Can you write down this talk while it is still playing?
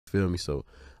feel me? So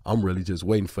I'm really just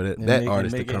waiting for that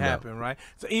artist to come happen, out. Right?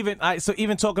 So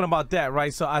even talking about that,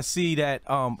 right? So I see that.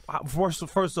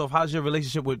 First off, how's your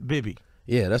relationship with Bibby?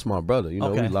 Yeah, that's my brother. You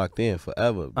know, we locked in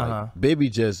forever. Like, Bibby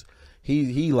just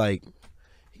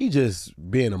he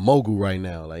just being a mogul right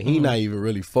now. Like, he not even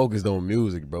really focused on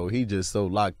music, bro. He just so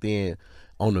locked in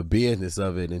on the business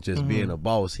of it and just being a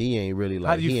boss. He ain't really like.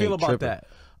 How do you feel about tripping. that?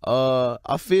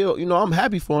 I feel, you know, I'm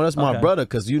happy for him. That's my brother,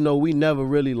 because, you know, we never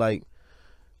really like,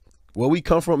 where we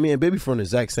come from, me and Bibby from the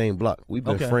exact same block. We've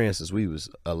been friends since we was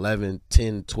 11,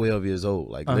 10, 12 years old.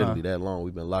 Like, literally that long.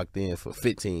 We've been locked in for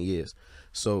 15 years.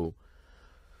 So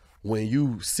when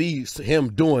you see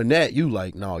him doing that, you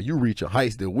like, no, you reaching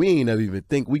heights that we ain't never even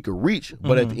think we could reach.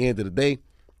 But at the end of the day,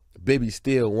 Bibby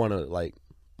still one of, like,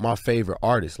 my favorite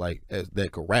artists, like,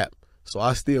 that could rap. So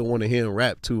I still want to hear him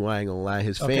rap too. I ain't gonna lie.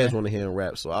 His fans want to hear him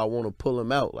rap. So I want to pull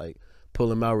him out, like,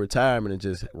 pull him out retirement and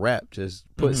just rap, just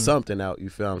put something out. You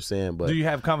feel what I'm saying? But do you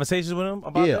have conversations with him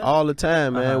about that? All the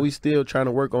time, man. We still trying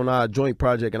to work on our joint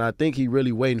project, and I think he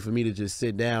really waiting for me to just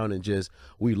sit down and just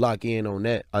we lock in on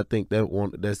that. I think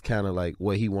that's kind of like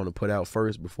what he want to put out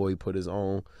first before he put his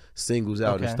own singles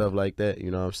out and stuff like that. You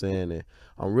know what I'm saying? And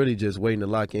I'm really just waiting to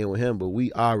lock in with him. But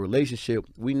our relationship,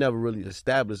 we never really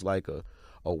established like a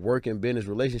working business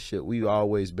relationship. We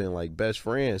always been like best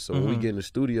friends. So when we get in the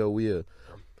studio, we'll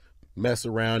mess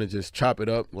around and just chop it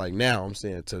up. Like now, I'm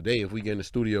saying today, if we get in the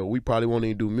studio, we probably won't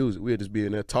even do music. We'll just be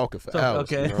in there talking for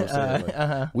hours. You know what I'm saying?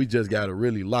 Like, we just got to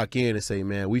really lock in and say,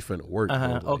 man, we finna work.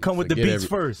 Like, or come with the beats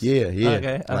first.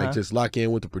 Yeah. Like, just lock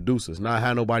in with the producers. Not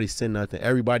have nobody send nothing.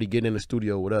 Everybody get in the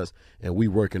studio with us, and we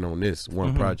working on this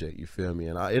one project. You feel me?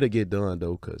 And it'll get done,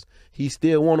 though, because he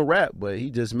still want to rap, but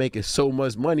he just making so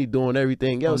much money doing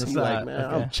everything else. He like,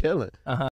 man, I'm chilling.